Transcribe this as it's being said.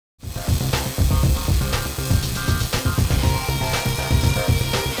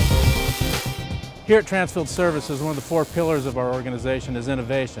Here at Transfield Services, one of the four pillars of our organization is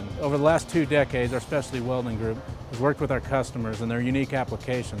innovation. Over the last 2 decades, our specialty welding group has worked with our customers and their unique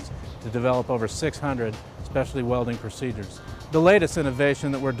applications to develop over 600 specialty welding procedures. The latest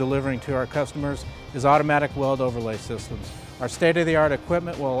innovation that we're delivering to our customers is automatic weld overlay systems. Our state-of-the-art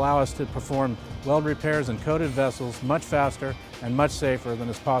equipment will allow us to perform weld repairs in coated vessels much faster and much safer than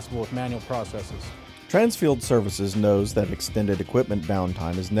is possible with manual processes. Transfield Services knows that extended equipment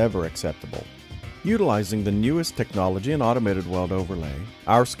downtime is never acceptable. Utilizing the newest technology in automated weld overlay,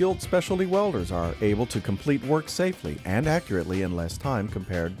 our skilled specialty welders are able to complete work safely and accurately in less time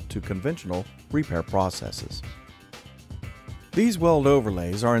compared to conventional repair processes. These weld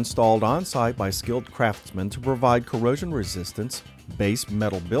overlays are installed on-site by skilled craftsmen to provide corrosion resistance, base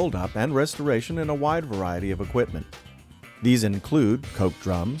metal buildup, and restoration in a wide variety of equipment. These include coke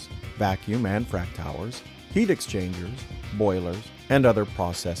drums, vacuum and frac towers, heat exchangers, boilers, and other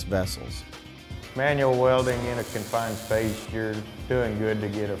process vessels. Manual welding in a confined space, you're doing good to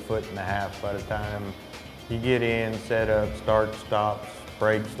get 1.5 feet by the time you get in, set up, start, stops,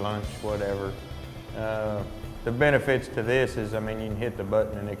 breaks, lunch, whatever. The benefits to this is, you can hit the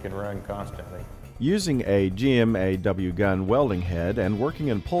button and it can run constantly. Using a GMAW gun welding head and working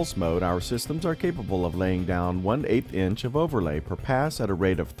in pulse mode, our systems are capable of laying down 1/8 inch of overlay per pass at a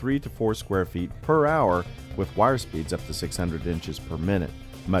rate of 3 to 4 square feet per hour with wire speeds up to 600 inches per minute,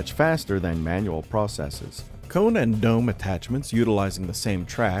 much faster than manual processes. Cone and dome attachments utilizing the same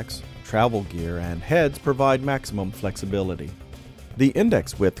tracks, travel gear, and heads provide maximum flexibility. The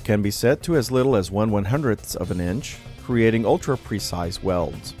index width can be set to as little as 1/100th of an inch, creating ultra-precise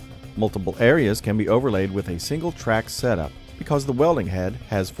welds. Multiple areas can be overlaid with a single track setup because the welding head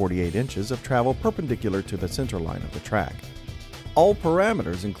has 48 inches of travel perpendicular to the center line of the track. All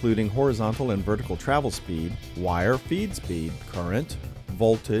parameters including horizontal and vertical travel speed, wire feed speed, current,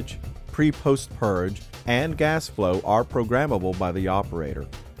 voltage, pre-post purge, and gas flow are programmable by the operator.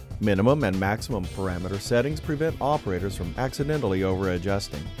 Minimum and maximum parameter settings prevent operators from accidentally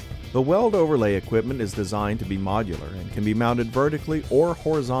over-adjusting. The weld overlay equipment is designed to be modular and can be mounted vertically or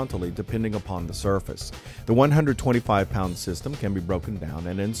horizontally depending upon the surface. The 125-pound system can be broken down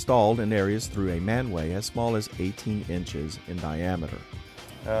and installed in areas through a manway as small as 18 inches in diameter.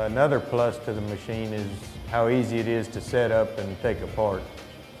 Another plus to the machine is how easy it is to set up and take apart.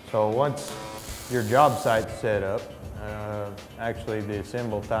 So once your job site's set up, actually the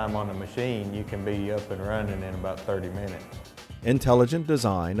assemble time on the machine, you can be up and running in about 30 minutes. Intelligent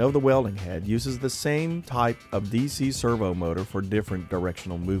design of the welding head uses the same type of DC servo motor for different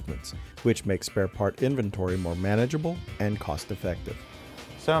directional movements, which makes spare part inventory more manageable and cost-effective.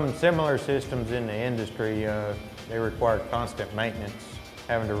 Some similar systems in the industry, they require constant maintenance,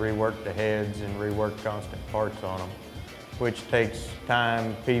 having to rework the heads and rework constant parts on them, which takes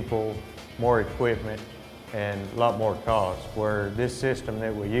time, people, more equipment, and a lot more cost, where this system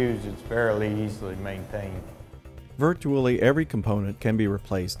that we use is fairly easily maintained. Virtually every component can be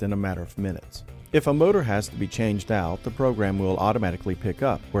replaced in a matter of minutes. If a motor has to be changed out, the program will automatically pick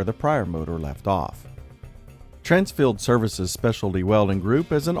up where the prior motor left off. Transfield Services Specialty Welding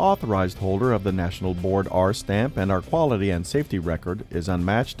Group is an authorized holder of the National Board R stamp, and our quality and safety record is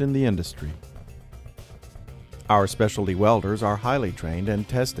unmatched in the industry. Our specialty welders are highly trained and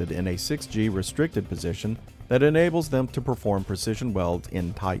tested in a 6G restricted position that enables them to perform precision welds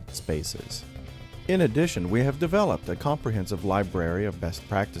in tight spaces. In addition, we have developed a comprehensive library of best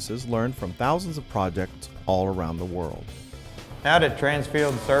practices learned from thousands of projects all around the world. Now that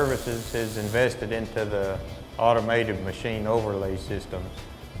Transfield Services has invested into the automated machine overlay systems,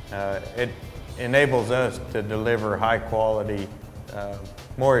 it enables us to deliver high quality,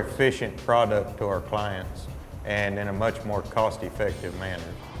 more efficient product to our clients, and in a much more cost-effective manner.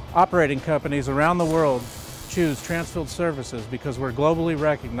 Operating companies around the world choose Transfield Services because we're globally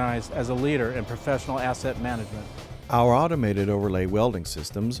recognized as a leader in professional asset management. Our automated overlay welding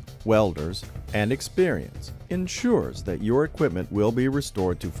systems, welders, and experience ensures that your equipment will be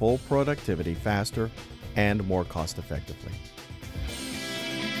restored to full productivity faster and more cost-effectively.